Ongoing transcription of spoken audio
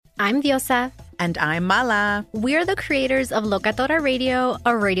I'm Diosa. And I'm Mala. We're the creators of Locatora Radio, a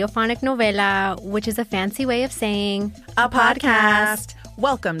radiophonic novela, which is a fancy way of saying a podcast.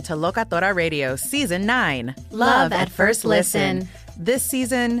 Welcome to Locatora Radio Season 9, Love at First Listen. This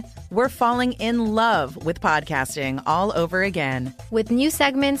season, we're falling in love with podcasting all over again. With new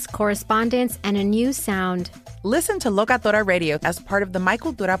segments, correspondence, and a new sound. Listen to Locatora Radio as part of the My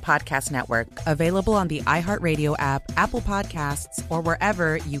Cultura Podcast Network, available on the iHeartRadio app, Apple Podcasts, or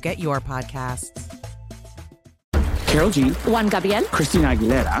wherever you get your podcasts. Karol G, Juan Gabriel, Christina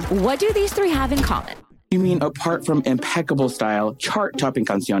Aguilera. What do these three have in common? You mean apart from impeccable style, chart-topping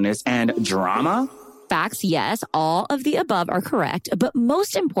canciones, and drama? Facts, yes, all of the above are correct, but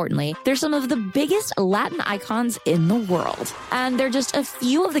most importantly, they're some of the biggest Latin icons in the world. And they're just a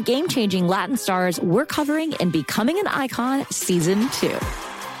few of the game-changing Latin stars we're covering in Becoming an Icon Season 2.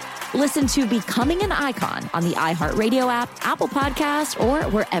 Listen to Becoming an Icon on the iHeartRadio app, Apple Podcasts, or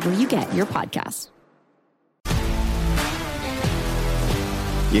wherever you get your podcasts.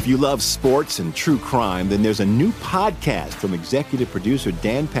 If you love sports and true crime, then there's a new podcast from executive producer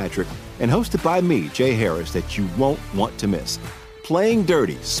Dan Patrick and hosted by me, Jay Harris, that you won't want to miss. Playing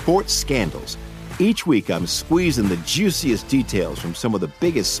Dirty: Sports Scandals. Each week, I'm squeezing the juiciest details from some of the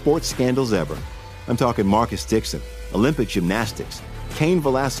biggest sports scandals ever. I'm talking Marcus Dixon, Olympic gymnastics, Cain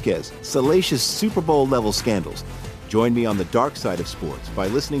Velasquez, salacious Super Bowl-level scandals. Join me on the dark side of sports by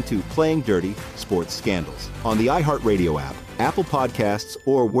listening to Playing Dirty: Sports Scandals on the iHeartRadio app, Apple Podcasts,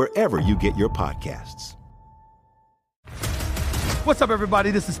 or wherever you get your podcasts. What's up,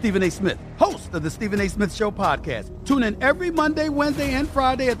 everybody? This is Stephen A. Smith, host of the Stephen A. Smith Show podcast. Tune in every Monday, Wednesday, and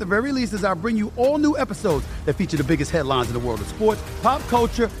Friday at the very least as I bring you all new episodes that feature the biggest headlines in the world of sports, pop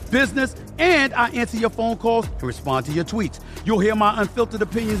culture, business, and I answer your phone calls and respond to your tweets. You'll hear my unfiltered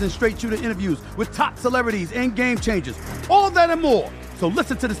opinions and straight-shooter interviews with top celebrities and game changers. All that and more. So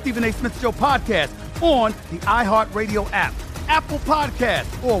listen to the Stephen A. Smith Show podcast on the iHeartRadio app, Apple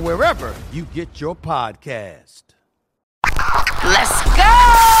Podcasts, or wherever you get your podcast. Let's go!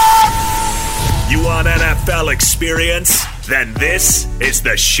 You want NFL experience? Then this is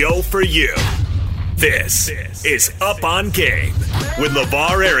the show for you. This is Up on Game with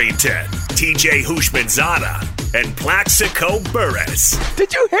LeVar Arrington, TJ Houshmandzadeh, and Plaxico Burress.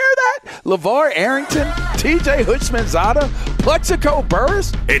 Did you hear that? LeVar Arrington, TJ Houshmandzadeh, Plaxico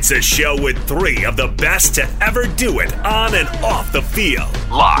Burress? It's a show with three of the best to ever do it on and off the field.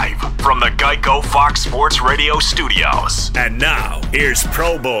 Live from the Geico Fox Sports Radio studios. And now, here's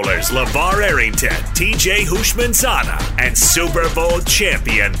Pro Bowlers LeVar Arrington, TJ Houshmandzadeh, and Super Bowl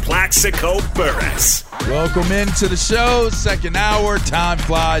champion Plaxico Burress. Welcome into the show. Second hour. Time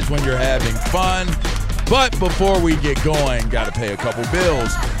flies when you're having fun. But before we get going, got to pay a couple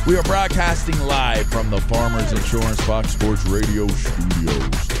bills. We are broadcasting live from the Farmers Insurance Fox Sports Radio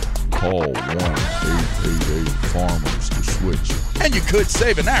studios. Call 1-888-FARMERS to switch. And you could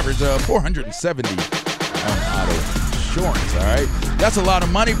save an average of $470 on auto insurance, all right? That's a lot of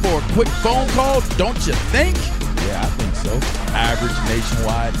money for a quick phone call, don't you think? Yeah, I think so. Average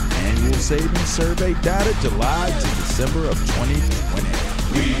nationwide annual savings survey data, July to December of 2020.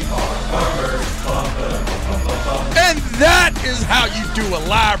 We are farmers. And that is how you do a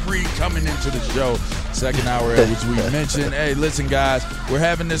live read coming into the show. Second hour, which we mentioned. Hey, listen, guys, we're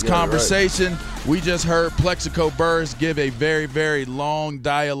having this conversation. Right. We just heard Plaxico Burress give a very, very long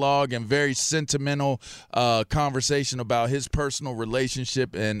dialogue and very sentimental conversation about his personal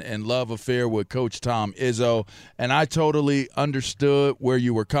relationship and love affair with Coach Tom Izzo. And I totally understood where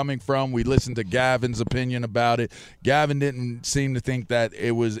you were coming from. We listened to Gavin's opinion about it. Gavin didn't seem to think that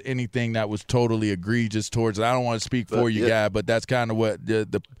it was anything that was totally egregious towards it. I don't want to speak for you, Gav, but that's kind of what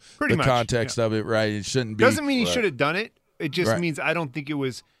the context of it, right? It shouldn't be. Doesn't mean he should have done it. It just means I don't think it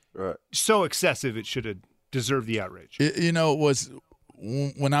was so excessive it should have deserved the outrage. You know, it was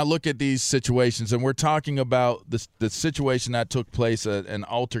when I look at these situations, and we're talking about the situation that took place, an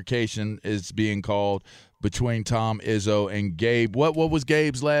altercation is being called between Tom Izzo and Gabe. What was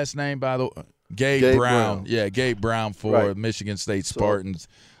Gabe's last name, by the way? Gabe Brown. Yeah, Gabe Brown for Michigan State Spartans.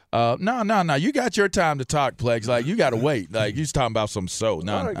 No. You got your time to talk, Plex. Like, you got to wait. Like, you was talking about some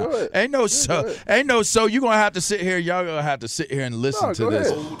No. Right, ain't no so. Ain't no so. You going to have to sit here. Y'all going to have to sit here and listen to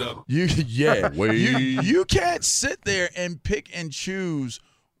this. Hold up. You can't sit there and pick and choose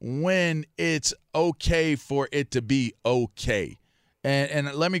when it's okay for it to be okay.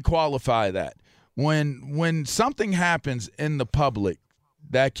 And let me qualify that. When something happens in the public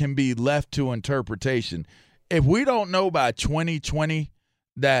that can be left to interpretation, if we don't know by 2020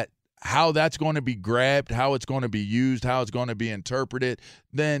 that how that's going to be grabbed, how it's going to be used, how it's going to be interpreted,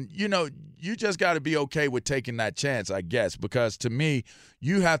 then, you just got to be okay with taking that chance, I guess, because to me,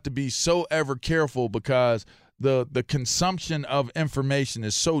 you have to be so ever careful because the consumption of information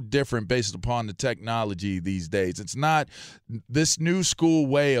is so different based upon the technology these days. It's not this new school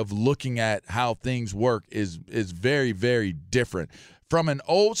way of looking at how things work is very, very different. From an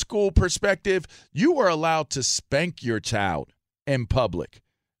old school perspective, you were allowed to spank your child in public.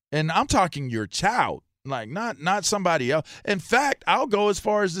 And I'm talking your child, like not somebody else. In fact, I'll go as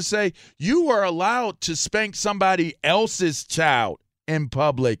far as to say you were allowed to spank somebody else's child in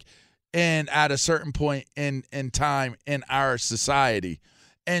public and at a certain point in time in our society.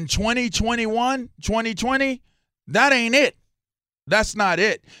 In 2020, that ain't it. That's not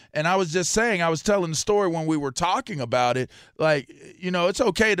it. And I was just saying, I was telling the story when we were talking about it. Like, it's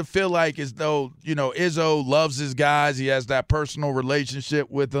okay to feel like as though, Izzo loves his guys. He has that personal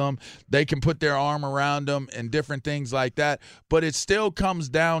relationship with them. They can put their arm around them and different things like that. But it still comes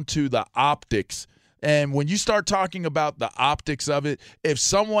down to the optics. And when you start talking about the optics of it, if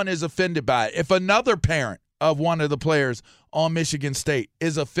someone is offended by it, if another parent of one of the players on Michigan State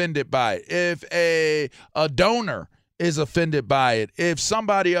is offended by it, if a donor is offended by it, if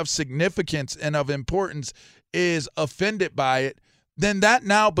somebody of significance and of importance is offended by it, then that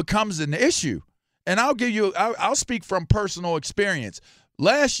now becomes an issue. And I'll speak from personal experience.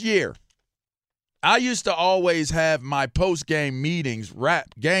 Last year, I used to always have my post-game meetings,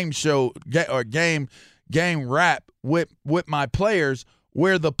 game wrap with my players,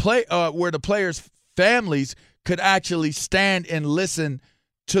 where the players' families could actually stand and listen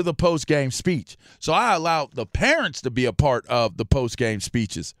to the post-game speech. So I allowed the parents to be a part of the post-game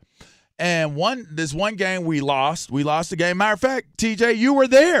speeches. And this one game we lost the game. Matter of fact, TJ, you were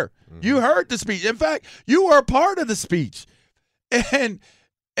there. Mm-hmm. You heard the speech. In fact, you were a part of the speech. And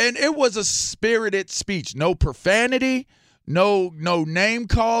it was a spirited speech. No profanity, no name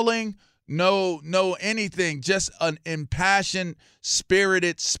calling, no anything. Just an impassioned,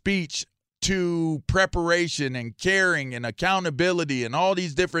 spirited speech to preparation and caring and accountability and all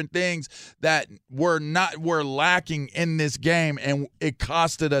these different things that were lacking in this game, and it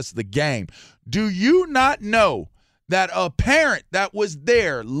costed us the game. Do you not know that a parent that was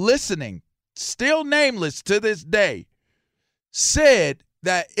there listening, still nameless to this day, said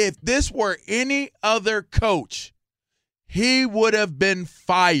that if this were any other coach, he would have been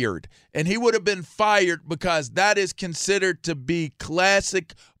fired? And he would have been fired because that is considered to be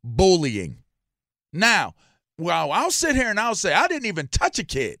classic bullying. Now, I'll sit here and I'll say I didn't even touch a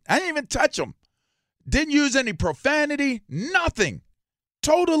kid. I didn't even touch him. Didn't use any profanity, nothing.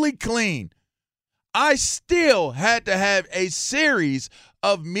 Totally clean. I still had to have a series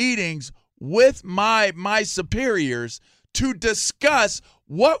of meetings with my superiors to discuss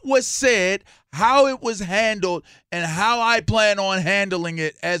what was said, how it was handled, and how I plan on handling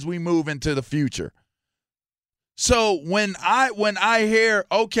it as we move into the future. So when I hear,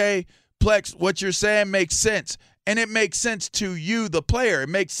 okay, Plex, what you're saying makes sense, and it makes sense to you, the player. It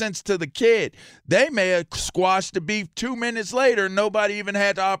makes sense to the kid. They may have squashed the beef 2 minutes later. Nobody even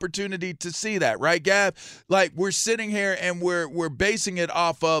had the opportunity to see that, right, Gav? Like, we're sitting here and we're basing it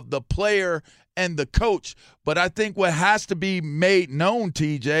off of the player and the coach. But I think what has to be made known,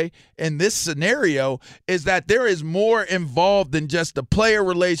 TJ, in this scenario is that there is more involved than just the player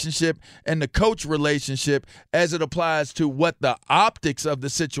relationship and the coach relationship as it applies to what the optics of the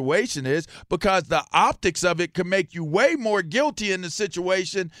situation is, because the optics of it can make you way more guilty in the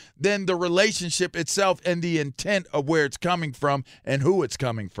situation than the relationship itself and the intent of where it's coming from and who it's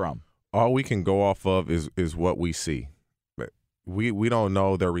coming from. All we can go off of is what we see. We don't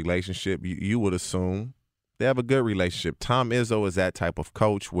know their relationship. You would assume they have a good relationship. Tom Izzo is that type of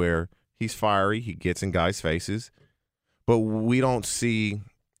coach where he's fiery, he gets in guys' faces, but we don't see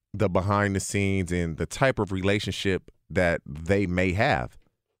the behind the scenes and the type of relationship that they may have.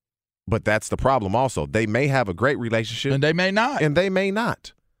 But that's the problem also. They may have a great relationship. And they may not. And they may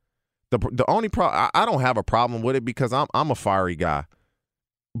not. The only problem, I don't have a problem with it because I'm a fiery guy.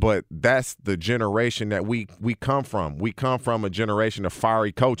 But that's the generation that we come from. We come from a generation of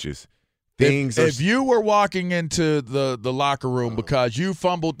fiery coaches. If you were walking into the locker room because you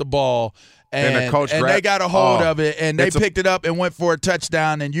fumbled the ball and they got a hold of it and they picked it up and went for a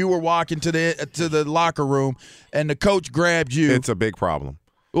touchdown, and you were walking to the locker room and the coach grabbed you, it's a big problem.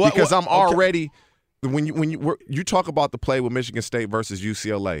 Because I'm already when you talk about the play with Michigan State versus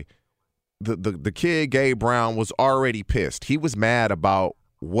UCLA, the kid Gabe Brown was already pissed. He was mad about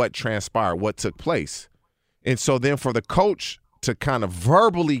what transpired, what took place. And so then for the coach to kind of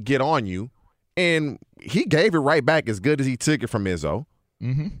verbally get on you, and he gave it right back as good as he took it from Izzo.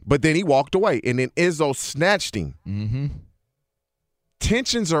 But then he walked away, and then Izzo snatched him.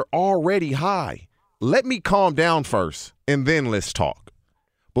 Tensions are already high. Let me calm down first, and then let's talk.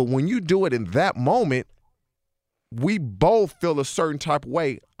 But when you do it in that moment, we both feel a certain type of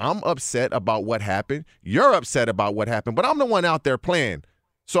way. I'm upset about what happened. You're upset about what happened, but I'm the one out there playing.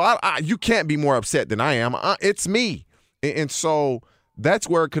 So you can't be more upset than I am. It's me. And so that's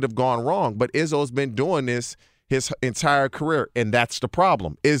where it could have gone wrong. But Izzo's been doing this his entire career, and that's the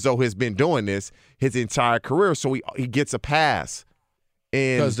problem. Izzo has been doing this his entire career, so he gets a pass.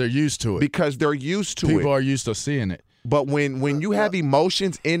 Because they're used to it. Because they're used to it. People are used to seeing it. But when you have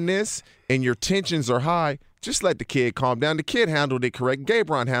emotions in this and your tensions are high, just let the kid calm down. The kid handled it correct.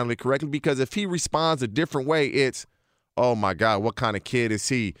 Gabriel handled it correctly, because if he responds a different way, it's, oh, my God, what kind of kid is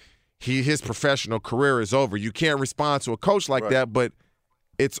he? His professional career is over. You can't respond to a coach like that, but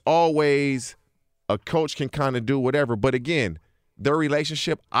it's always a coach can kind of do whatever. But, again, their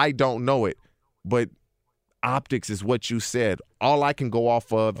relationship, I don't know it. But optics is what you said. All I can go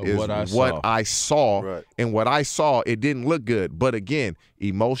off of is what I saw. Right. And what I saw, it didn't look good. But, again,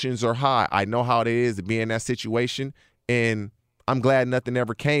 emotions are high. I know how it is to be in that situation, and I'm glad nothing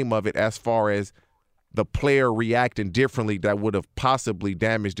ever came of it as far as the player reacting differently that would have possibly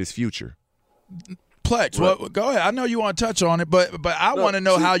damaged his future. Plex, well, go ahead. I know you want to touch on it, but I want to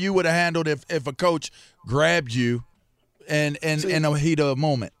know how you would have handled if a coach grabbed you in a heat of a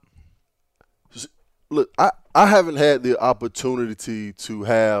moment. Look, I haven't had the opportunity to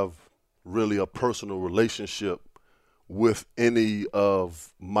have really a personal relationship with any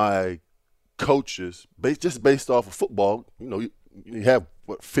of my coaches just based off of football. You know, you have,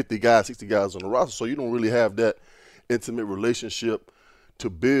 50 guys, 60 guys on the roster, so you don't really have that intimate relationship to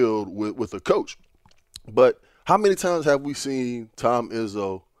build with a coach. But how many times have we seen Tom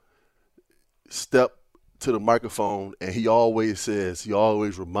Izzo step to the microphone, and he always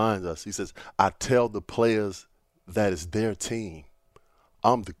reminds us, he says, I tell the players that it's their team.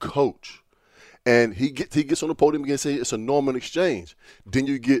 I'm the coach. And he gets on the podium again and says it's a Norman exchange. Then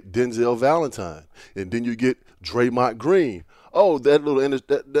you get Denzel Valentine, and then you get Draymond Green. Oh, that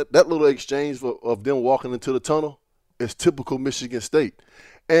little exchange of them walking into the tunnel is typical Michigan State.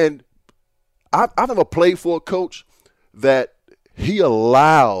 And I've never played for a coach that he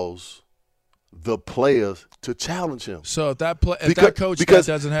allows the players to challenge him. So if that coach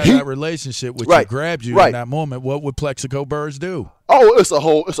doesn't have that relationship with you, grabbed you in that moment, what would Plexico Burress do? Oh, it's a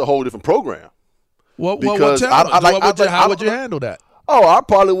whole different program. How would you handle that? Oh, I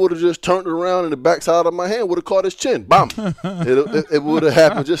probably would have just turned it around and the backside of my hand would have caught his chin. Bam. it would have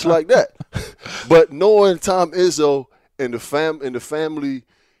happened just like that. But knowing Tom Izzo and the family,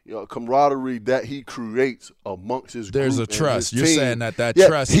 camaraderie that he creates amongst his group, there's a trust. You're team, saying that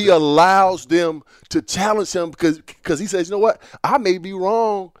trust. He allows them to challenge him because he says, you know what, I may be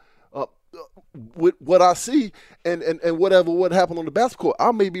wrong with what I see and what happened on the basketball court.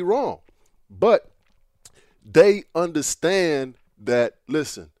 I may be wrong, but they understand that,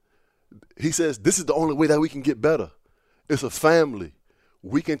 listen, he says, this is the only way that we can get better. It's a family.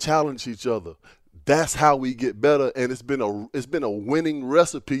 We can challenge each other. That's how we get better, and it's been a winning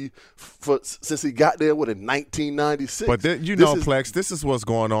recipe since he got there in 1996. But Plex, this is what's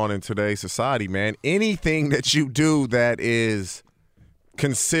going on in today's society, man. Anything that you do that is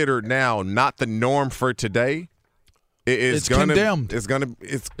considered now not the norm for today, it's condemned.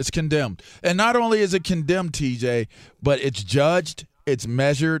 It's condemned. And not only is it condemned, TJ, but it's judged, it's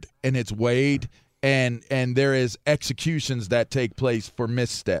measured, and it's weighed, and there is executions that take place for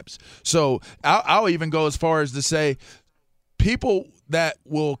missteps. So I'll even go as far as to say people that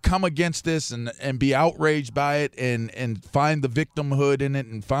will come against this and be outraged by it and find the victimhood in it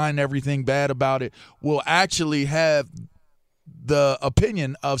and find everything bad about it will actually have the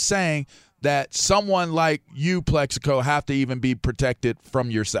opinion of saying that someone like you, Plexico, have to even be protected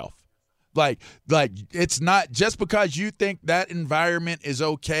from yourself. Like it's not just because you think that environment is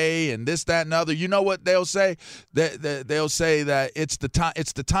okay and this, that, and other. You know what they'll say? They'll say that it's the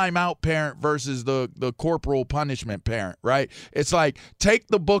timeout parent versus the corporal punishment parent, right? It's like take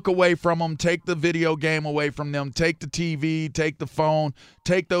the book away from them, take the video game away from them, take the TV, take the phone,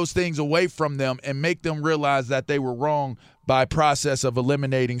 take those things away from them and make them realize that they were wrong by process of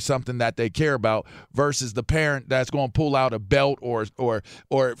eliminating something that they care about versus the parent that's going to pull out a belt or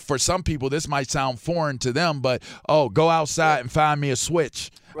for some people this might sound foreign to them, but go outside and find me a switch.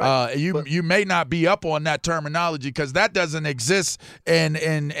 Right. You may not be up on that terminology because that doesn't exist in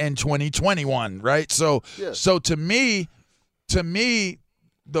 2021, right? So so to me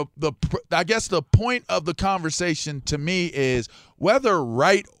I guess the point of the conversation to me is whether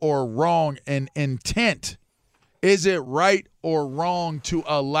right or wrong in intent Is it right or wrong to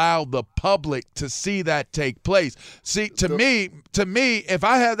allow the public to see that take place? See, to me, if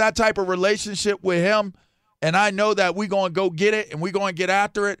I have that type of relationship with him and I know that we're going to go get it and we're going to get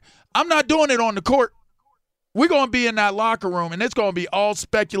after it, I'm not doing it on the court. We're going to be in that locker room, and it's going to be all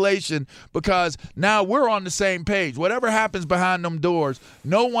speculation because now we're on the same page. Whatever happens behind them doors,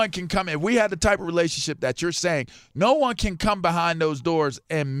 no one can come in. If we had the type of relationship that you're saying, no one can come behind those doors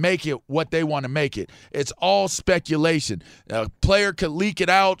and make it what they want to make it. It's all speculation. A player could leak it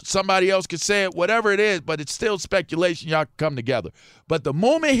out. Somebody else could say it, whatever it is, but it's still speculation. Y'all can come together. But the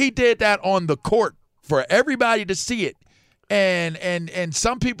moment he did that on the court for everybody to see it, and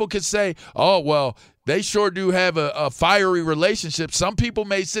some people could say, oh, well, they sure do have a fiery relationship. Some people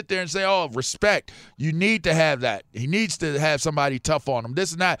may sit there and say, oh, respect. You need to have that. He needs to have somebody tough on him,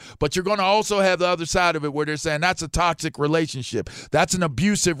 this and that. But you're going to also have the other side of it where they're saying that's a toxic relationship. That's an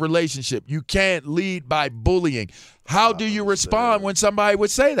abusive relationship. You can't lead by bullying. How do you respond when somebody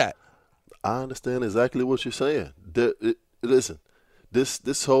would say that? I understand exactly what you're saying. Listen,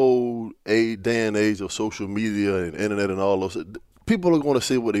 this whole day and age of social media and internet and all those, people are going to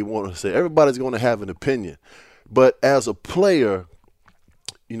say what they want to say. Everybody's going to have an opinion. But as a player,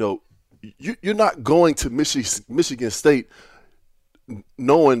 you know, you're not going to Michigan State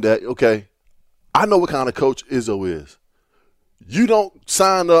knowing that, okay, I know what kind of coach Izzo is. You don't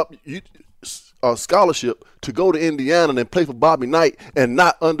sign up a scholarship to go to Indiana and play for Bobby Knight and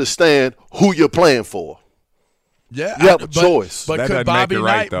not understand who you're playing for. Yeah, you have a choice. But could Bobby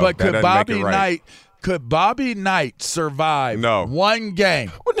Knight? But could Bobby Knight? Could Bobby Knight survive one game?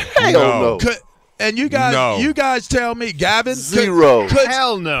 Hell no. And you guys tell me, Gavin. Zero.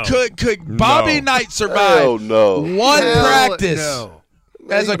 Hell no. Could Bobby Knight survive one practice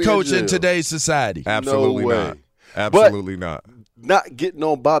as a coach in today's society? Absolutely no way. not. Absolutely not. Not getting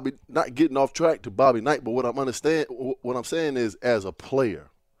off track to Bobby Knight, but what I'm saying is, as a player,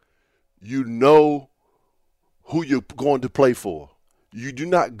 you know who you're going to play for. You do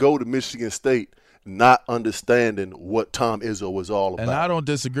not go to Michigan State not understanding what Tom Izzo was all about. And I don't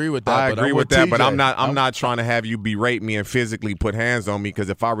disagree with that. I agree with that, but I'm not trying to have you berate me and physically put hands on me, because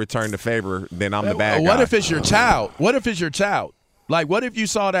if I return the favor, then I'm the bad guy. What if it's your child? What if it's your child? Like, what if you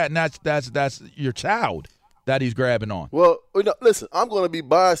saw that and that's your child that he's grabbing on? Well, listen, I'm going to be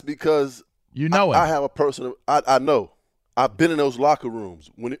biased because I have a person I know. I've been in those locker rooms.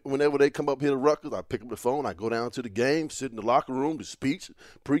 Whenever they come up here to Rutgers, I pick up the phone. I go down to the game, sit in the locker room, the speech,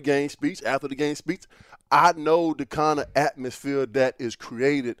 pre-game speech, after the game speech. I know the kind of atmosphere that is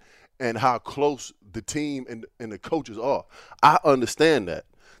created and how close the team and the coaches are. I understand that.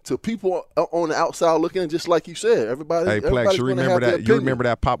 So people on the outside looking, just like you said, everybody's Plex, you remember that? You remember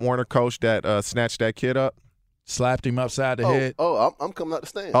that Pop Warner coach that snatched that kid up? Slapped him upside the head. Oh, I'm coming out the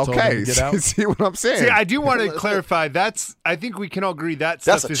stand. Okay, see what I'm saying? See, I do want to clarify. I think we can all agree that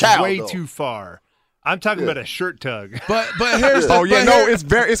that's stuff is child, way though. too far. I'm talking about a shirt tug. But here's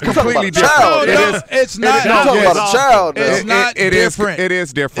it's completely different. It's not. I'm talking about a child. It's not different. It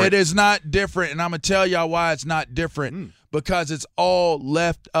is different. It is not different, and I'm gonna tell y'all why it's not different. Because it's all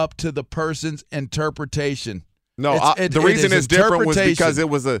left up to the person's interpretation. No, the reason it's different was because it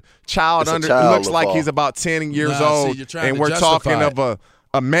was a child looks like he's about 10 years old, and we're talking of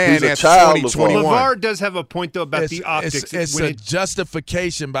a man that's 20, 21. LeVar does have a point, though, about the optics. It's a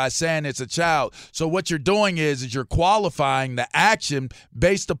justification by saying it's a child. So what you're doing is you're qualifying the action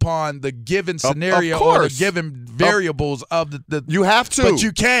based upon the given scenario or the given variables of the You have to. But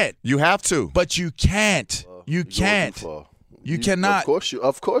you can't. You have to. But you can't. You can't. You cannot.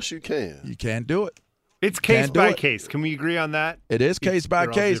 Of course you can. You can't do it. It's case by case. Can we agree on that? It is case by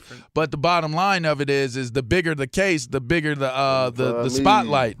case, but the bottom line of it is the bigger the case, the bigger the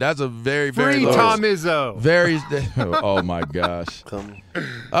spotlight. That's a very, very free low. Tom Izzo. Very. Oh my gosh! All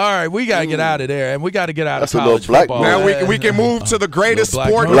right, we gotta get out of there, and we gotta get out of college football. Now we can move to the greatest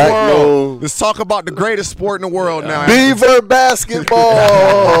sport in the world. Let's talk about the greatest sport in the world now. Beaver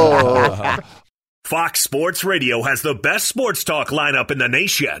basketball. Fox Sports Radio has the best sports talk lineup in the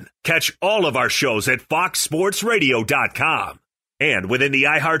nation. Catch all of our shows at foxsportsradio.com. And within the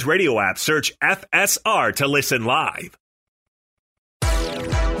iHeartRadio app, search FSR to listen live.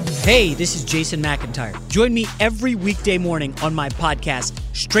 Hey, this is Jason McIntyre. Join me every weekday morning on my podcast,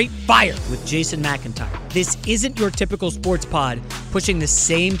 Straight Fire with Jason McIntyre. This isn't your typical sports pod pushing the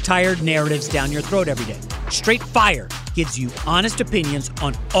same tired narratives down your throat every day. Straight Fire gives you honest opinions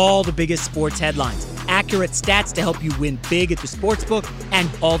on all the biggest sports headlines, accurate stats to help you win big at the sportsbook,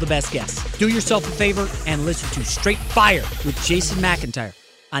 and all the best guests. Do yourself a favor and listen to Straight Fire with Jason McIntyre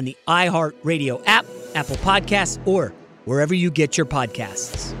on the iHeartRadio app, Apple Podcasts, or wherever you get your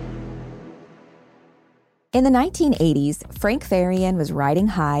podcasts. In the 1980s, Frank Farian was riding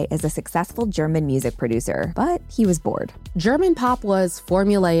high as a successful German music producer, but he was bored. German pop was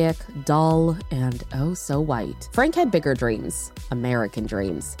formulaic, dull, and oh so white. Frank had bigger dreams, American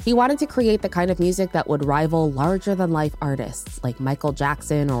dreams. He wanted to create the kind of music that would rival larger-than-life artists like Michael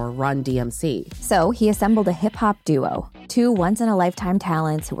Jackson or Run DMC. So he assembled a hip-hop duo, two once-in-a-lifetime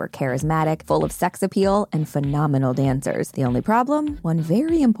talents who were charismatic, full of sex appeal, and phenomenal dancers. The only problem? One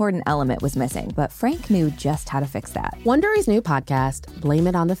very important element was missing, but Frank knew just how to fix that. Wondery's new podcast, Blame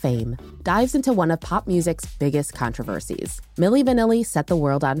It on the Fame, dives into one of pop music's biggest controversies. Milli Vanilli set the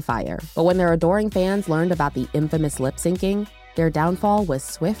world on fire, but when their adoring fans learned about the infamous lip-syncing, their downfall was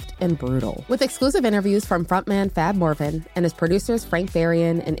swift and brutal. With exclusive interviews from frontman Fab Morvan and his producers Frank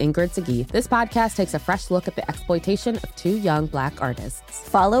Farian and Ingrid Segui, this podcast takes a fresh look at the exploitation of two young Black artists.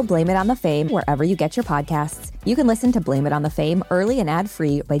 Follow Blame It on the Fame wherever you get your podcasts. You can listen to Blame It on the Fame early and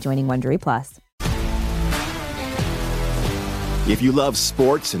ad-free by joining Wondery Plus. If you love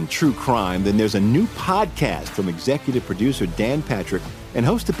sports and true crime, then there's a new podcast from executive producer Dan Patrick and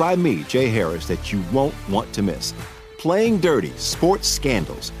hosted by me, Jay Harris, that you won't want to miss. Playing Dirty: Sports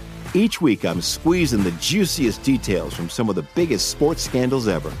Scandals. Each week, I'm squeezing the juiciest details from some of the biggest sports scandals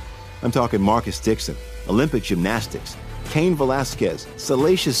ever. I'm talking Marcus Dixon, Olympic gymnastics, Cain Velasquez,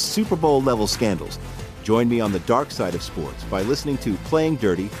 salacious Super Bowl-level scandals. Join me on the dark side of sports by listening to Playing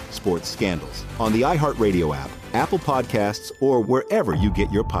Dirty: Sports Scandals on the iHeartRadio app, Apple Podcasts, or wherever you get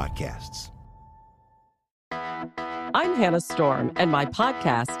your podcasts. I'm Hannah Storm, and my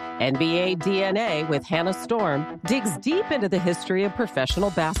podcast, NBA DNA with Hannah Storm, digs deep into the history of professional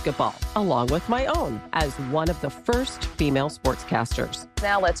basketball, along with my own, as one of the first female sportscasters.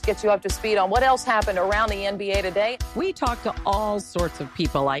 Now let's get you up to speed on what else happened around the NBA today. We talk to all sorts of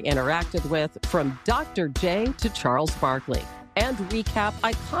people I interacted with, from Dr. J to Charles Barkley, and recap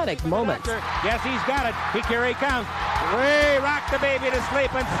iconic moments. Yes, he's got it. Here he comes. Way rock the baby to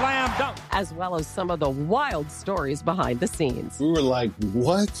sleep and slam dunk. As well as some of the wild stories behind the scenes. We were like,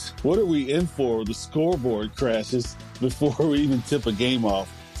 what? What are we in for? The scoreboard crashes before we even tip a game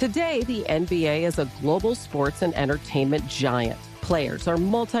off. Today, the NBA is a global sports and entertainment giant. Players are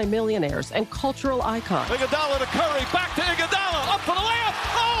multimillionaires and cultural icons. Iguodala to Curry, back to Iguodala, up for the layup.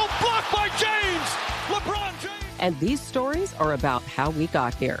 Oh, blocked by James. LeBron James. And these stories are about how we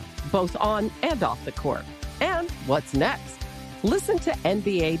got here, both on and off the court. And what's next? Listen to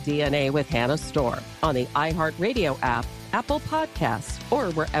NBA DNA with Hannah Storm on the iHeartRadio app, Apple Podcasts,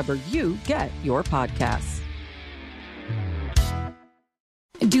 or wherever you get your podcasts.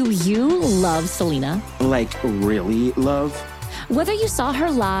 Do you love Selena? Like, really love? Whether you saw her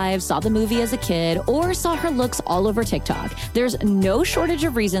live, saw the movie as a kid, or saw her looks all over TikTok, there's no shortage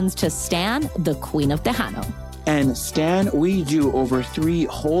of reasons to stan the Queen of Tejano. And Stan, we do over 3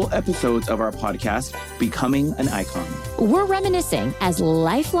 whole episodes of our podcast, Becoming an Icon. We're reminiscing as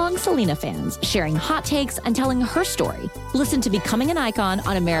lifelong Selena fans, sharing hot takes and telling her story. Listen to Becoming an Icon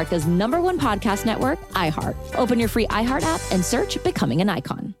on America's #1 podcast network, iHeart. Open your free iHeart app and search Becoming an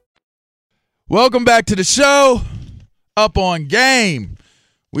Icon. Welcome back to the show, Up on Game.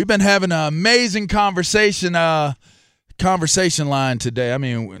 We've been having an amazing conversation line today. I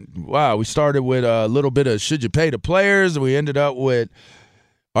mean, wow, we started with a little bit of should you pay the players? We ended up with,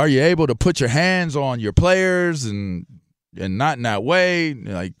 are you able to put your hands on your players and not in that way,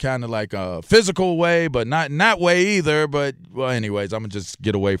 like kind of like a physical way, but not in that way either. But, well, anyways, I'm going to just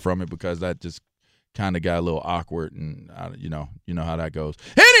get away from it because that just kind of got a little awkward, and you know how that goes.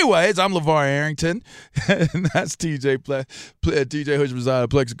 Anyways, I'm LeVar Arrington, and that's TJ Hutchinson,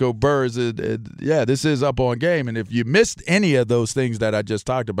 Plexico Burrs. Yeah, this is Up on Game, and if you missed any of those things that I just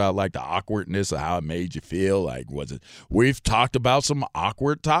talked about, like the awkwardness of how it made you feel, we've talked about some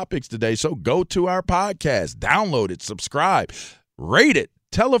awkward topics today, so go to our podcast, download it, subscribe, rate it,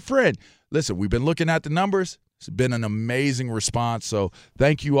 tell a friend. Listen, we've been looking at the numbers. It's been an amazing response, so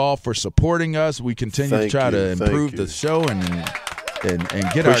thank you all for supporting us. We continue to try to improve the show and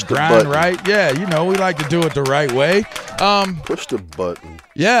get our grind right. Yeah, we like to do it the right way. Push the button.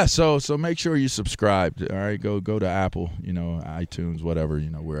 Yeah, so make sure you subscribe. All right, go to Apple, iTunes, whatever,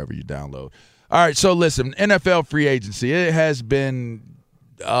 wherever you download. All right, so listen, NFL free agency, it has been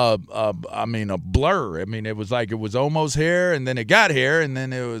a blur. I mean, it was like it was almost here, and then it got here, and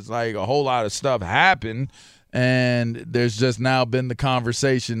then it was like a whole lot of stuff happened. And there's just now been the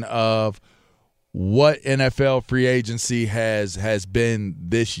conversation of what NFL free agency has been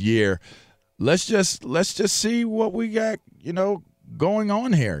this year. Let's just see what we got, going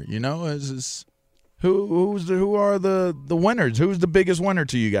on here. Who are the winners? Who's the biggest winner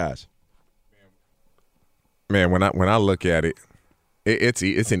to you guys? Man, when I look at it,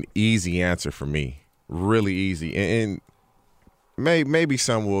 it's an easy answer for me, really easy. And maybe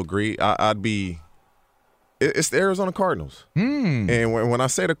some will agree. It's the Arizona Cardinals. And when I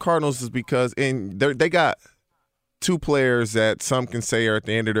say the Cardinals is because they got two players that some can say are at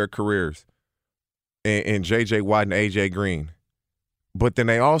the end of their careers, and J.J. Watt and A.J. Green. But then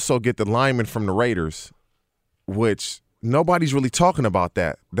they also get the lineman from the Raiders, which nobody's really talking about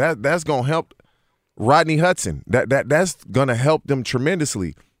that. That's going to help Rodney Hudson. That's going to help them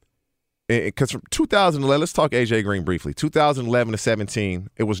tremendously. Because from 2011, let's talk A.J. Green briefly. 2011 to 17,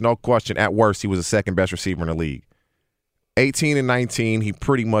 it was no question. At worst, he was the second-best receiver in the league. 18 and 19,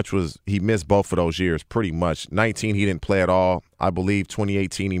 he missed both of those years pretty much. 19, he didn't play at all. I believe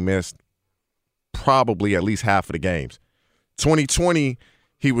 2018, he missed probably at least half of the games. 2020,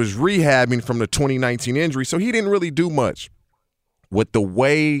 he was rehabbing from the 2019 injury, so he didn't really do much. With the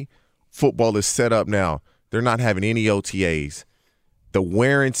way football is set up now, they're not having any OTAs. The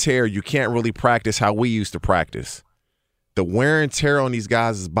wear and tear, you can't really practice how we used to practice. The wear and tear on these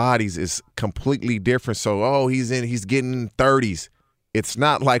guys' bodies is completely different. So, he's getting 30s. It's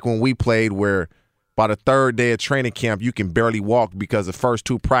not like when we played where by the third day of training camp, you can barely walk because the first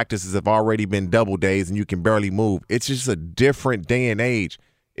two practices have already been double days and you can barely move. It's just a different day and age.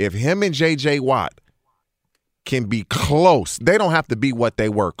 If him and J.J. Watt can be close, they don't have to be what they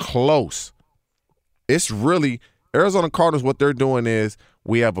were, close. It's really – Arizona Cardinals, what they're doing is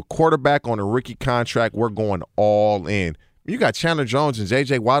we have a quarterback on a rookie contract. We're going all in. You got Chandler Jones and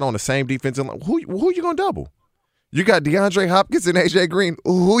J.J. Watt on the same defensive line. Who you going to double? You got DeAndre Hopkins and A.J. Green.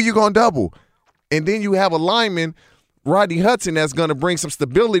 Who you going to double? And then you have a lineman, Rodney Hudson, that's going to bring some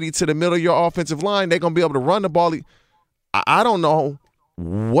stability to the middle of your offensive line. They're going to be able to run the ball. I don't know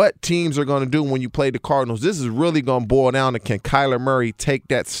what teams are going to do when you play the Cardinals. This is really going to boil down to can Kyler Murray take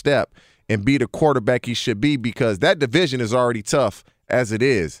that step and be the quarterback he should be, because that division is already tough as it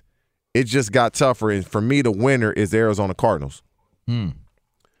is. It just got tougher, and for me, the winner is the Arizona Cardinals.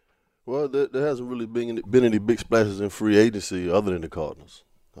 Well, there hasn't really been any big splashes in free agency other than the Cardinals.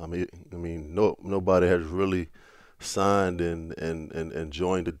 I mean, nobody has really signed and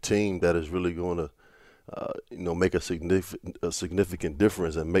joined a team that is really going to, make a significant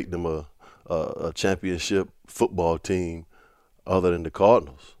difference and make them a championship football team other than the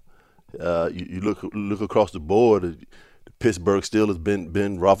Cardinals. You look across the board. Pittsburgh still has been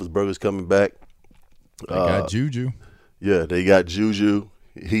Ben Roethlisberger's coming back. They got Juju. Yeah, they got Juju.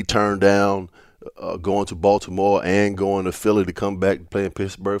 He turned down going to Baltimore and going to Philly to come back and play in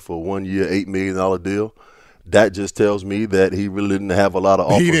Pittsburgh for a 1 year, $8 million deal. That just tells me that he really didn't have a lot of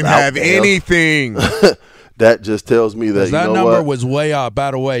offers. He didn't have anything. That just tells me that that number was way out.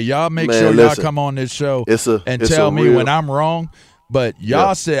 By the way, y'all make sure y'all come on this show and tell me when I'm wrong. But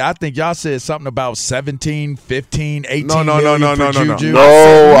y'all said, I think y'all said something about 17, 15, 18 million for Juju.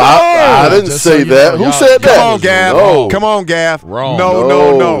 No, I didn't say that. Who said that? Come on, Gav. No. Come on, Gav. Wrong.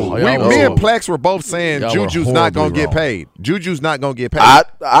 No. Me and Plex were both saying Juju's not going to get paid. Juju's not going to get paid. I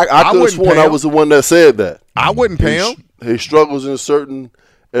could have sworn I was the one that said that. I wouldn't pay him. He struggles in certain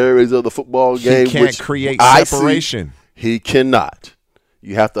areas of the football game. He can't create separation. He cannot.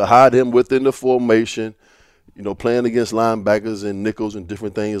 You have to hide him within the formation. Playing against linebackers and nickels and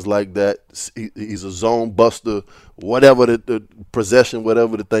different things like that. He's a zone buster, whatever the possession,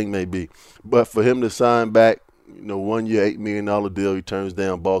 whatever the thing may be. But for him to sign back, 1 year, $8 million deal, he turns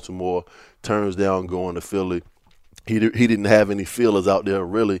down Baltimore, turns down going to Philly. He didn't have any feelers out there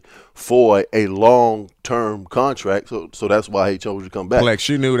really for a long-term contract, so that's why he chose to come back. Flex,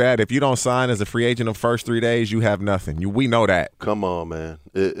 you knew that. If you don't sign as a free agent in the first 3 days, you have nothing. We know that. Come on, man.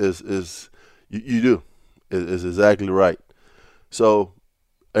 You do. Is exactly right. So,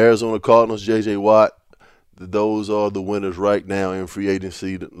 Arizona Cardinals, J.J. Watt, those are the winners right now in free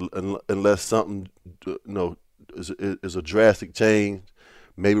agency, unless something is a drastic change.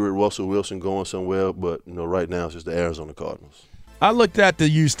 Maybe with Russell Wilson going somewhere, but right now it's just the Arizona Cardinals. I looked at the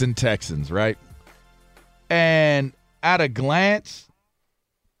Houston Texans, right? And at a glance,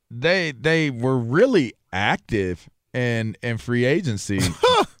 they were really active in free agency.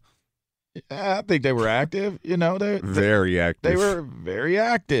 I think they were active. Very active. They were very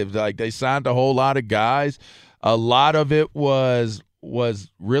active. Like, they signed a whole lot of guys. A lot of it was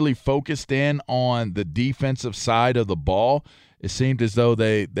really focused in on the defensive side of the ball. It seemed as though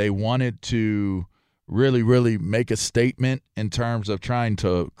they wanted to really, really make a statement in terms of trying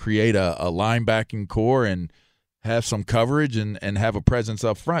to create a linebacking core and have some coverage and have a presence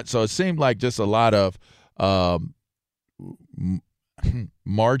up front. So it seemed like just a lot of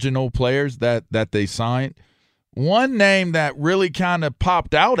marginal players that they signed. One name that really kind of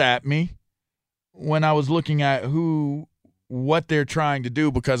popped out at me when I was looking at who what they're trying to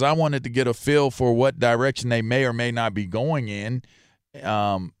do, because I wanted to get a feel for what direction they may or may not be going in.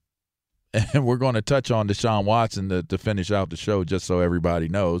 And we're going to touch on Deshaun Watson to finish out the show, just so everybody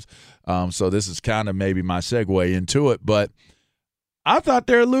knows. So this is kind of maybe my segue into it. But I thought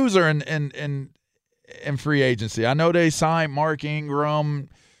they're a loser in free agency. I know they signed Mark Ingram.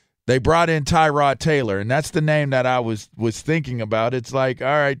 They brought in Tyrod Taylor, and that's the name that I was thinking about. It's like, all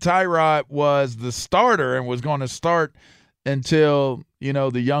right, Tyrod was the starter and was going to start until,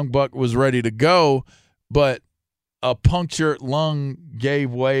 the young buck was ready to go, but a punctured lung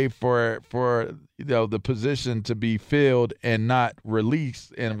gave way for the position to be filled and not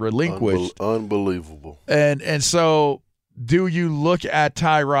released and relinquished. Unbelievable. And so do you look at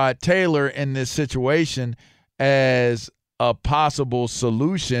Tyrod Taylor in this situation as a possible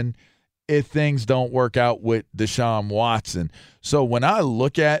solution if things don't work out with Deshaun Watson? So when I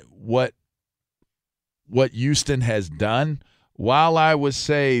look at what Houston has done, while I would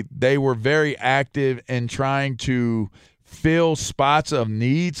say they were very active in trying to fill spots of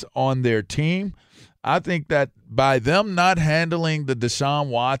needs on their team, I think that by them not handling the Deshaun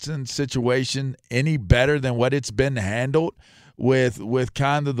Watson situation any better than what it's been handled, with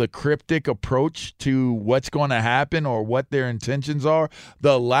kind of the cryptic approach to what's going to happen or what their intentions are,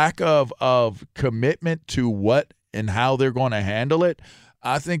 the lack of commitment to what and how they're going to handle it,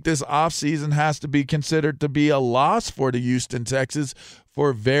 I think this offseason has to be considered to be a loss for the Houston Texans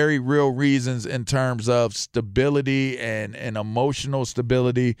for very real reasons in terms of stability and emotional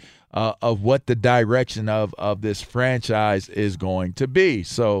stability of what the direction of this franchise is going to be.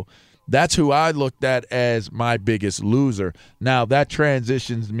 So that's who I looked at as my biggest loser. Now, that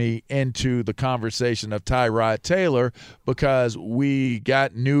transitions me into the conversation of Tyrod Taylor, because we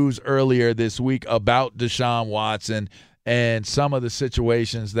got news earlier this week about Deshaun Watson and some of the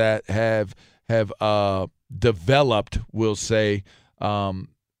situations that have developed, we'll say,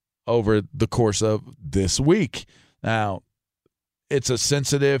 over the course of this week. Now, it's a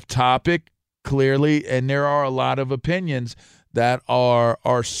sensitive topic, clearly, and there are a lot of opinions that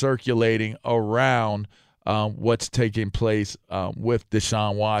are circulating around what's taking place with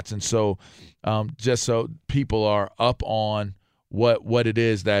Deshaun Watson. So just so people are up on what it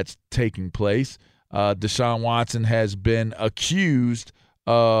is that's taking place, Deshaun Watson has been accused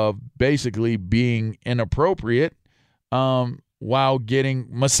of basically being inappropriate while getting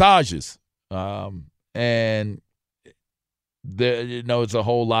massages. And it's a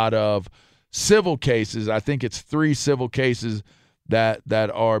whole lot of civil cases. I think it's 3 civil cases that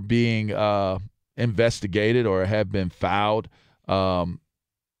are being investigated or have been filed. So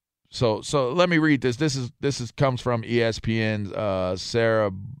let me read this. This comes from ESPN's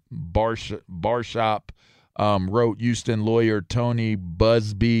Sarah Barshop. Wrote Houston lawyer Tony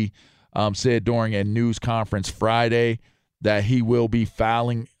Busby said during a news conference Friday that he will be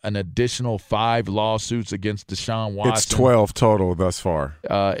filing an additional 5 lawsuits against Deshaun Watson. It's 12 total thus far.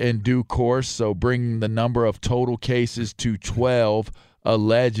 In due course, so bringing the number of total cases to 12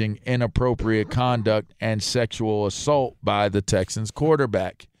 alleging inappropriate conduct and sexual assault by the Texans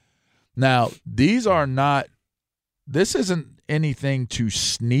quarterback. Now, this isn't anything to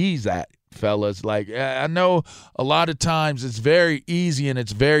sneeze at, fellas. Like, I know a lot of times it's very easy and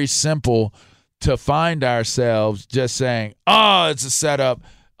it's very simple to find ourselves just saying, oh, it's a setup.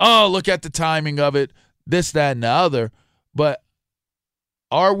 Oh, look at the timing of it, this, that, and the other. But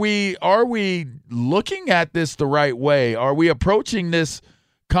are we looking at this the right way? Are we approaching this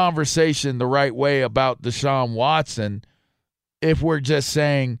conversation the right way about Deshaun Watson if we're just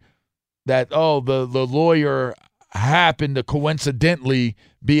saying that, oh, the lawyer happened to coincidentally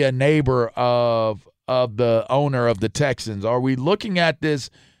be a neighbor of the owner of the Texans? Are we looking at this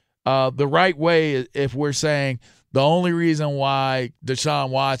the right way if we're saying the only reason why Deshaun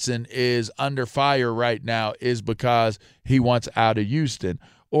Watson is under fire right now is because he wants out of Houston?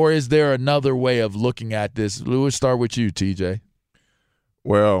 Or is there another way of looking at this? Let's start with you, TJ.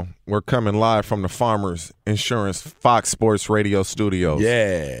 Well, we're coming live from the Farmers Insurance Fox Sports Radio studios.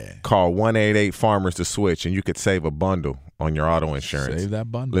 Yeah. Call 1-888-FARMERS to switch, and you could save a bundle on your auto insurance. Save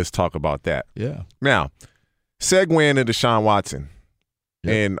that bundle. Let's talk about that. Yeah. Now, segue into Deshaun Watson.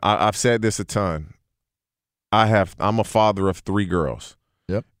 Yep. And I've said this a ton. I'm a father of 3 girls.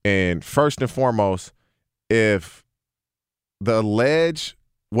 Yep. And first and foremost, if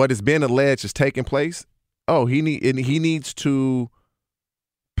what has been alleged is taking place, he needs to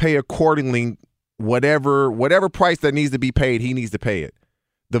pay accordingly. Whatever price that needs to be paid, he needs to pay it.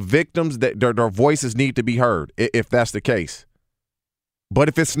 The victims, their voices need to be heard if that's the case. But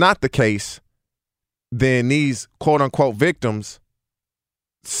if it's not the case, then these quote unquote victims,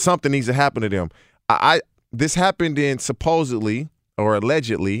 something needs to happen to them. this happened in supposedly or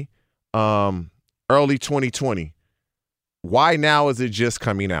allegedly early 2020. Why now is it just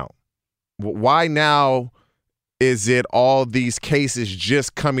coming out? Why now is it all these cases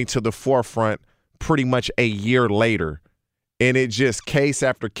just coming to the forefront pretty much a year later? And it just case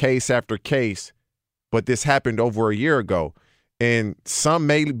after case after case. But this happened over a year ago. And some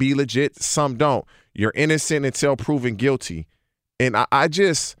may be legit, some don't. You're innocent until proven guilty. And I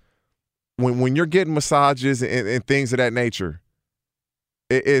just, when you're getting massages and things of that nature,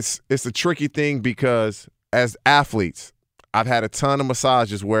 it's a tricky thing because as athletes, I've had a ton of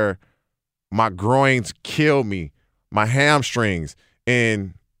massages where my groins kill me, my hamstrings,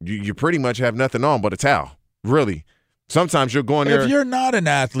 and you pretty much have nothing on but a towel, really. Sometimes you're going there. If you're not an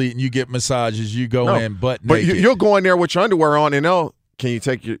athlete and you get massages, you go in butt naked. But you'll go in there with your underwear on, and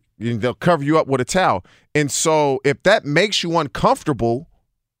they'll cover you up with a towel. And so if that makes you uncomfortable,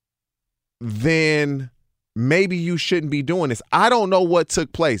 then maybe you shouldn't be doing this. I don't know what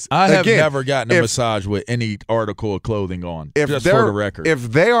took place. I have never gotten a massage with any article of clothing on, just for the record.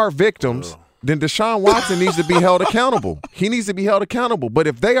 If they are victims, then Deshaun Watson needs to be held accountable. He needs to be held accountable. But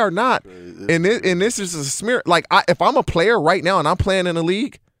if they are not, and this is a smear, like if I'm a player right now and I'm playing in a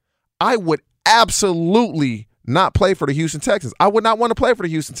league, I would absolutely not play for the Houston Texans. I would not want to play for the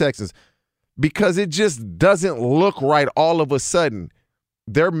Houston Texans because it just doesn't look right all of a sudden.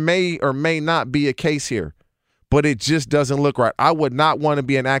 There may or may not be a case here, but it just doesn't look right. I would not want to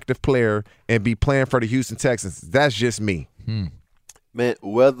be an active player and be playing for the Houston Texans. That's just me. Man,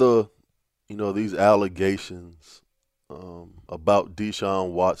 whether these allegations about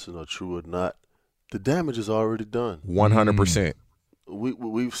Deshaun Watson are true or not, the damage is already done. 100%.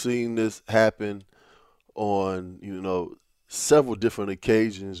 We've seen this happen on, several different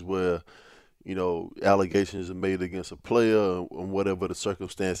occasions where, allegations are made against a player and whatever the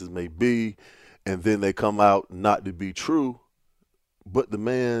circumstances may be, and then they come out not to be true, but the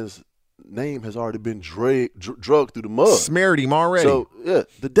man's name has already been drugged through the mud. Smeared him already. So, yeah,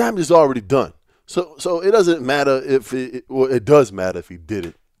 the damage is already done. So it doesn't matter if it does matter if he did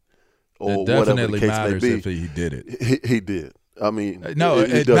it or it definitely whatever the case matters may be. If he did it. He did. I mean, no,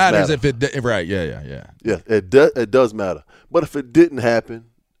 it does matters matter. if it right. Yeah. Yeah, it does matter. But if it didn't happen,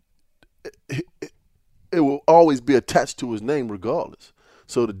 it will always be attached to his name regardless.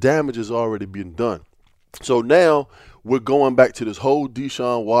 So the damage has already been done. So now we're going back to this whole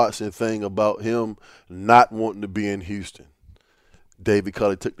Deshaun Watson thing about him not wanting to be in Houston. David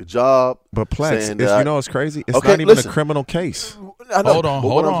Culley took the job. But Plex, what's crazy? It's not even a criminal case. Hold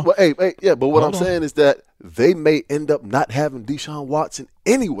on. But what I'm saying is that they may end up not having Deshaun Watson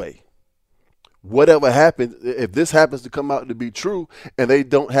anyway. Whatever happens, if this happens to come out to be true and they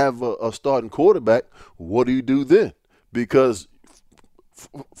don't have a starting quarterback, what do you do then? Because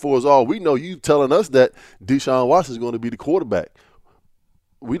for as all we know, you telling us that Deshaun Watson is going to be the quarterback.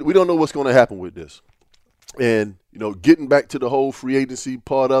 We don't know what's going to happen with this. And, getting back to the whole free agency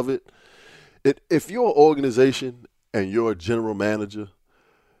part of it, if you're an organization and you're a general manager,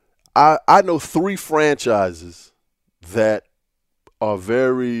 I know 3 franchises that are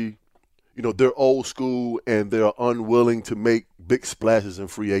very, they're old school and they're unwilling to make big splashes in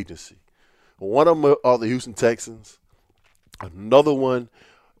free agency. One of them are the Houston Texans. Another one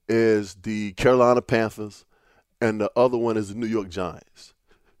is the Carolina Panthers, and the other one is the New York Giants.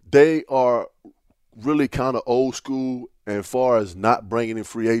 They are really kind of old school as far as not bringing in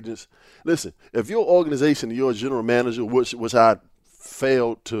free agents. Listen, if your organization, you're a general manager, which I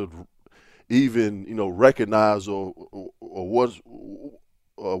failed to even recognize or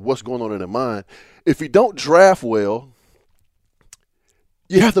what's going on in their mind, if you don't draft well,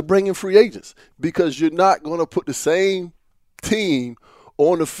 you have to bring in free agents because you're not going to put the same team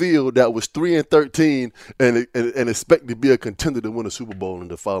on the field that was 3-13 and expect to be a contender to win a Super Bowl in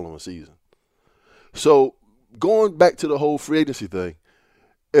the following season. So going back to the whole free agency thing,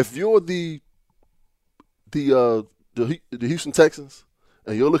 if you're the Houston Texans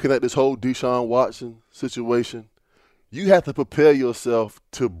and you're looking at this whole Deshaun Watson situation, you have to prepare yourself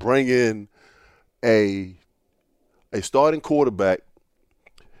to bring in a starting quarterback,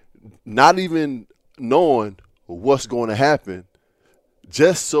 not even knowing what's going to happen,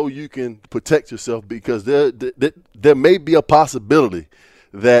 just so you can protect yourself, because there may be a possibility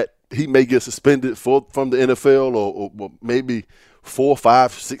that he may get suspended from the NFL or maybe 4,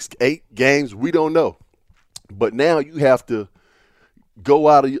 5, 6, 8 games. We don't know. But now you have to go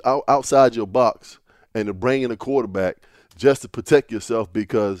outside your box and to bring in a quarterback just to protect yourself,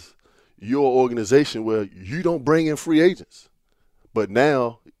 because you're an organization where you don't bring in free agents. But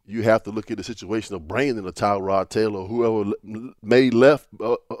now you have to look at the situation of bringing in a Tyrod Taylor or whoever may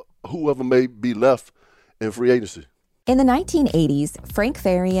be left in free agency. In the 1980s, Frank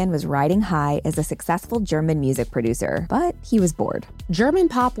Farian was riding high as a successful German music producer, but he was bored. German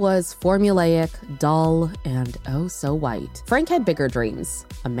pop was formulaic, dull, and oh so white. Frank had bigger dreams,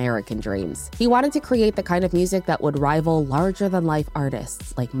 American dreams. He wanted to create the kind of music that would rival larger-than-life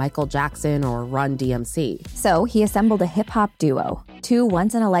artists like Michael Jackson or Run DMC. So he assembled a hip-hop duo, two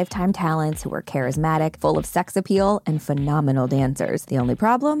once-in-a-lifetime talents who were charismatic, full of sex appeal, and phenomenal dancers. The only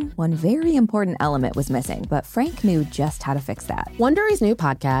problem? One very important element was missing, but Frank knew just how to fix that. Wondery's new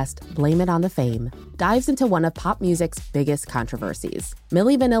podcast, Blame It on the Fame, dives into one of pop music's biggest controversies.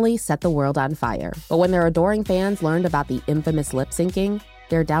 Milli Vanilli set the world on fire, but when their adoring fans learned about the infamous lip syncing,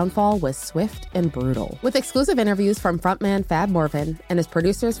 their downfall was swift and brutal. With exclusive interviews from frontman Fab Morvan and his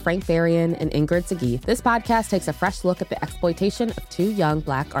producers Frank Farian and Ingrid Seguí, this podcast takes a fresh look at the exploitation of two young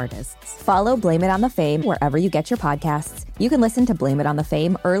Black artists. Follow Blame It on the Fame wherever you get your podcasts. You can listen to Blame It on the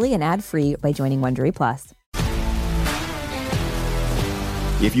Fame early and ad-free by joining Wondery Plus.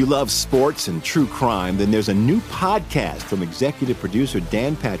 If you love sports and true crime, then there's a new podcast from executive producer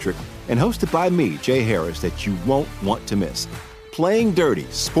Dan Patrick and hosted by me, Jay Harris, that you won't want to miss. Playing Dirty: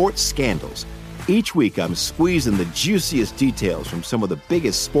 Sports Scandals. Each week, I'm squeezing the juiciest details from some of the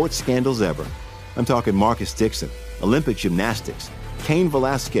biggest sports scandals ever. I'm talking Marcus Dixon, Olympic gymnastics, Cain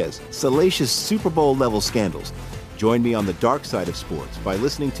Velasquez, salacious Super Bowl-level scandals. Join me on the dark side of sports by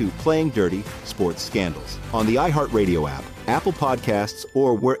listening to Playing Dirty: Sports Scandals on the iHeartRadio app, Apple Podcasts,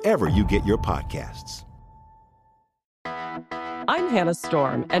 or wherever you get your podcasts. I'm Hannah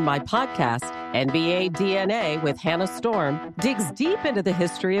Storm, and my podcast, NBA DNA with Hannah Storm, digs deep into the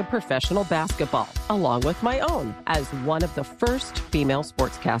history of professional basketball, along with my own, as one of the first female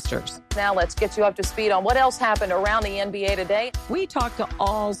sportscasters. Now let's get you up to speed on what else happened around the NBA today. We talked to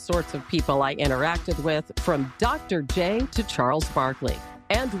all sorts of people I interacted with, from Dr. J to Charles Barkley,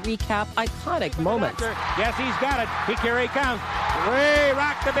 and recap iconic moments. Yes, he's got it. Here he comes. Way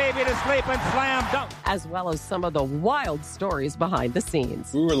rock the baby to sleep and slam dunk. As well as some of the wild stories behind the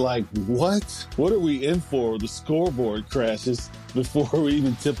scenes. We were like, what? What are we in for? The scoreboard crashes before we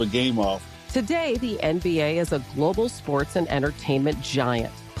even tip a game off. Today, the NBA is a global sports and entertainment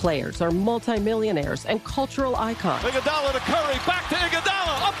giant. Players are multimillionaires and cultural icons. Iguodala to Curry, back to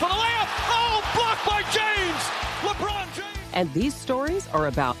Iguodala, up for the layup. Oh, blocked by James. LeBron James. And these stories are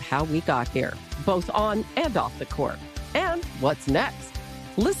about how we got here, both on and off the court. And what's next?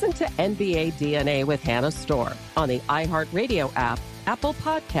 Listen to NBA DNA with Hannah Storm on the iHeartRadio app, Apple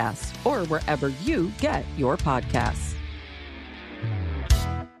Podcasts, or wherever you get your podcasts.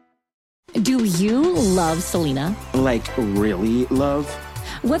 Do you love Selena? Like, really love?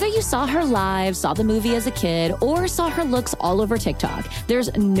 Whether you saw her live, saw the movie as a kid, or saw her looks all over TikTok,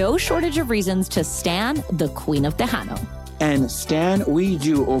 there's no shortage of reasons to stan the Queen of Tejano. And Stan, we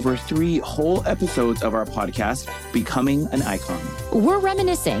do over 3 whole episodes of our podcast, Becoming an Icon. We're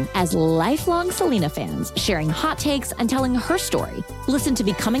reminiscing as lifelong Selena fans, sharing hot takes and telling her story. Listen to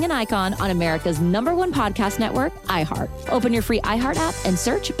Becoming an Icon on America's #1 podcast network, iHeart. Open your free iHeart app and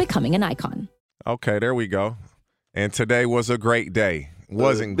search Becoming an Icon. Okay, there we go. And today was a great day.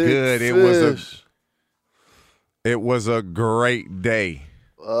 Wasn't Big good. Fish. It was a great day.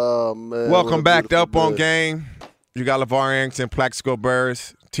 Oh, man. Welcome back to Up On day. Game. You got LeVar Arrington, Plaxico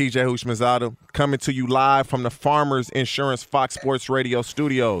Burress, TJ Houshmandzadeh coming to you live from the Farmers Insurance Fox Sports Radio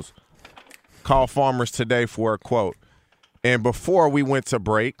studios. Call Farmers today for a quote. And before we went to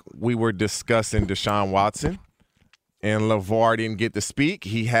break, we were discussing Deshaun Watson. And LeVar didn't get to speak.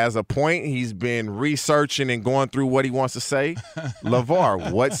 He has a point. He's been researching and going through what he wants to say.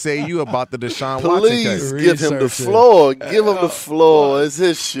 LeVar, what say you about the Deshaun Watson case? Please give him the floor. Give him the floor. It's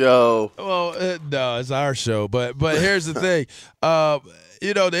his show. Well, no, it's our show. But here's the thing.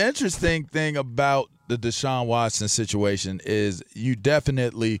 The interesting thing about the Deshaun Watson situation is you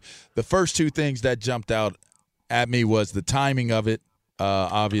definitely – the first 2 things that jumped out at me was the timing of it,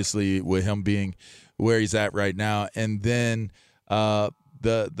 obviously with him being – where he's at right now, and then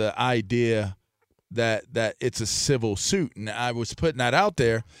the idea that it's a civil suit, and I was putting that out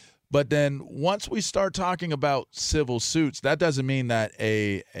there. But then once we start talking about civil suits, that doesn't mean that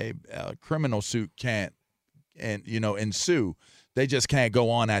a criminal suit can't ensue. They just can't go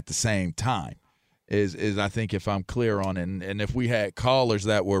on at the same time. Is I think if I'm clear on it, and if we had callers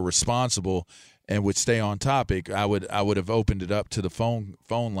that were responsible and would stay on topic, I would have opened it up to the phone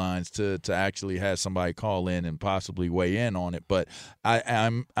lines to actually have somebody call in and possibly weigh in on it. But I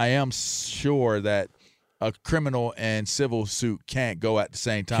am sure that a criminal and civil suit can't go at the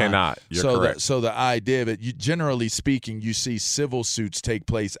same time. Cannot. You're correct. So the idea of it, generally speaking, you see civil suits take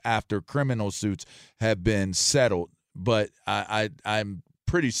place after criminal suits have been settled. But I'm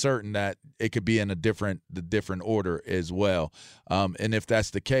pretty certain that it could be in the different order as well. And if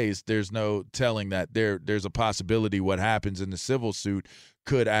that's the case, there's no telling that there's a possibility what happens in the civil suit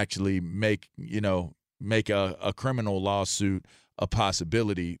could actually make a criminal lawsuit a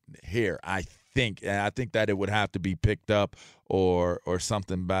possibility here. I think that it would have to be picked up or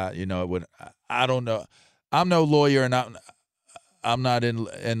something by, it would. I don't know. I'm no lawyer and I'm not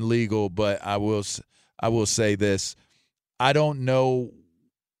in legal, but I will say this. I don't know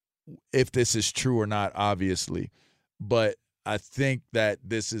if this is true or not, obviously, but I think that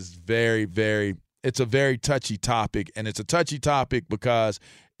this is very, very – it's a very touchy topic, and it's a touchy topic because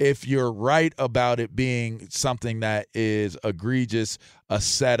if you're right about it being something that is egregious, a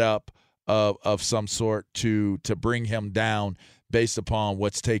setup of some sort to bring him down based upon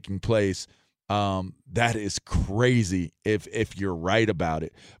what's taking place, that is crazy if you're right about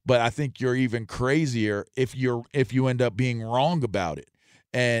it. But I think you're even crazier if you end up being wrong about it.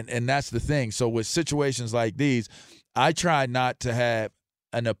 And that's the thing. So with situations like these, I try not to have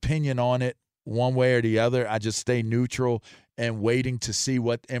an opinion on it one way or the other. I just stay neutral and waiting to see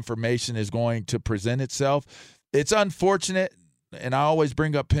what information is going to present itself. It's unfortunate, and I always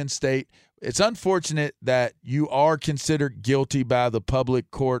bring up Penn State. It's unfortunate that you are considered guilty by the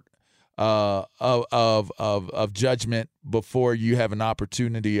public court of judgment before you have an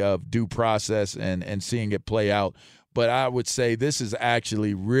opportunity of due process and seeing it play out. But I would say this is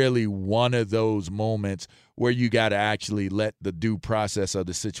actually really one of those moments where you got to actually let the due process of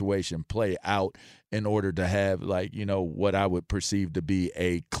the situation play out in order to have, what I would perceive to be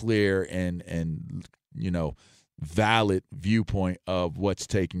a clear and valid viewpoint of what's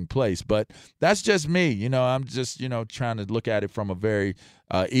taking place. But that's just me. I'm just, trying to look at it from a very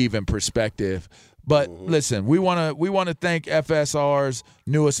even perspective. But listen, we want to thank FSR's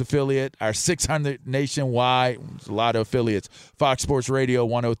newest affiliate, our 600 nationwide, a lot of affiliates, Fox Sports Radio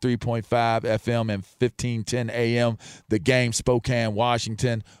 103.5 FM and 1510 AM, The Game, Spokane,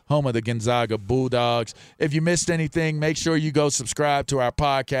 Washington, home of the Gonzaga Bulldogs. If you missed anything, make sure you go subscribe to our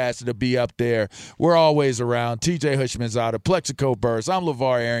podcast. It'll be up there. We're always around. TJ Hushmanzada, Plexico Burst. I'm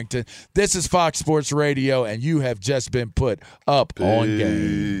LeVar Arrington. This is Fox Sports Radio, and you have just been put up on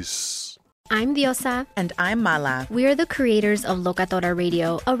game. I'm Diosa. And I'm Mala. We are the creators of Locatora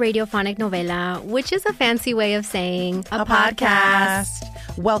Radio, a radiophonic novela, which is a fancy way of saying a podcast.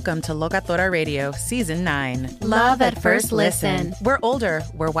 Welcome to Locatora Radio, Season 9. Love at first listen. We're older,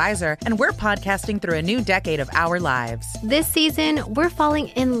 we're wiser, and we're podcasting through a new decade of our lives. This season, we're falling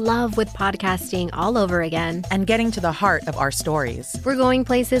in love with podcasting all over again. And getting to the heart of our stories. We're going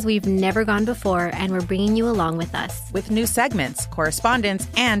places we've never gone before, and we're bringing you along with us. With new segments, correspondence,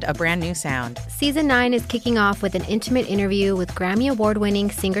 and a brand new sound. Season 9 is kicking off with an intimate interview with Grammy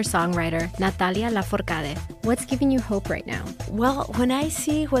Award-winning singer-songwriter Natalia Lafourcade. What's giving you hope right now? Well, when I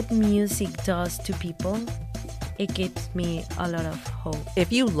see what music does to people, it gives me a lot of hope.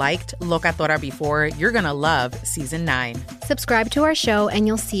 If you liked Locatora before, you're going to love Season 9. Subscribe to our show and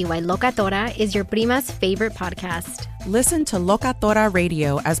you'll see why Locatora is your prima's favorite podcast. Listen to Locatora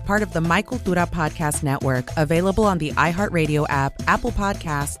Radio as part of the My Cultura Podcast Network, available on the iHeartRadio app, Apple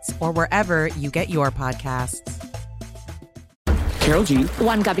Podcasts, or wherever you get your podcasts. Karol G,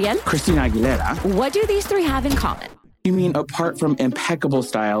 Juan Gabriel, Christina Aguilera. What do these three have in common? You mean apart from impeccable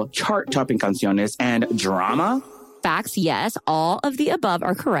style, chart-topping canciones, and drama? Facts, yes, all of the above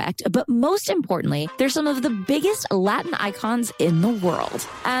are correct, but most importantly, they're some of the biggest Latin icons in the world.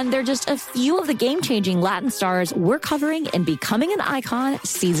 And they're just a few of the game-changing Latin stars we're covering in Becoming an Icon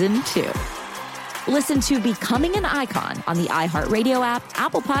Season 2. Listen to Becoming an Icon on the iHeartRadio app,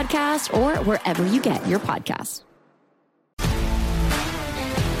 Apple Podcasts, or wherever you get your podcasts.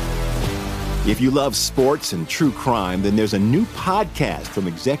 If you love sports and true crime, then there's a new podcast from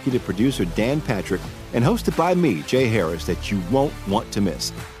executive producer Dan Patrick and hosted by me, Jay Harris, that you won't want to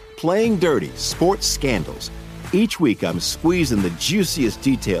miss. Playing Dirty: Sports Scandals. Each week, I'm squeezing the juiciest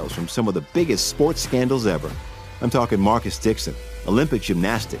details from some of the biggest sports scandals ever. I'm talking Marcus Dixon, Olympic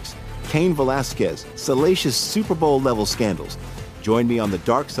gymnastics, Cain Velasquez, salacious Super Bowl-level scandals. Join me on the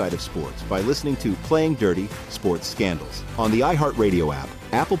dark side of sports by listening to Playing Dirty: Sports Scandals on the iHeartRadio app,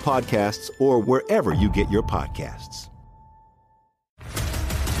 Apple Podcasts, or wherever you get your podcasts.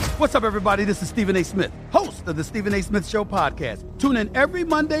 What's up, everybody? This is Stephen A. Smith, host of the Stephen A. Smith Show podcast. Tune in every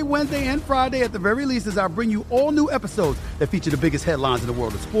Monday, Wednesday, and Friday at the very least as I bring you all new episodes that feature the biggest headlines in the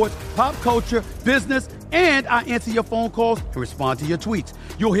world of sports, pop culture, business, and I answer your phone calls and respond to your tweets.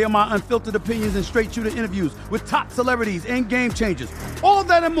 You'll hear my unfiltered opinions and straight-shooter interviews with top celebrities and game changers. All of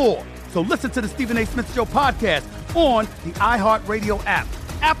that and more. So listen to the Stephen A. Smith Show podcast on the iHeartRadio app,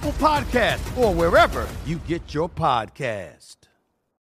 Apple Podcasts, or wherever you get your podcasts.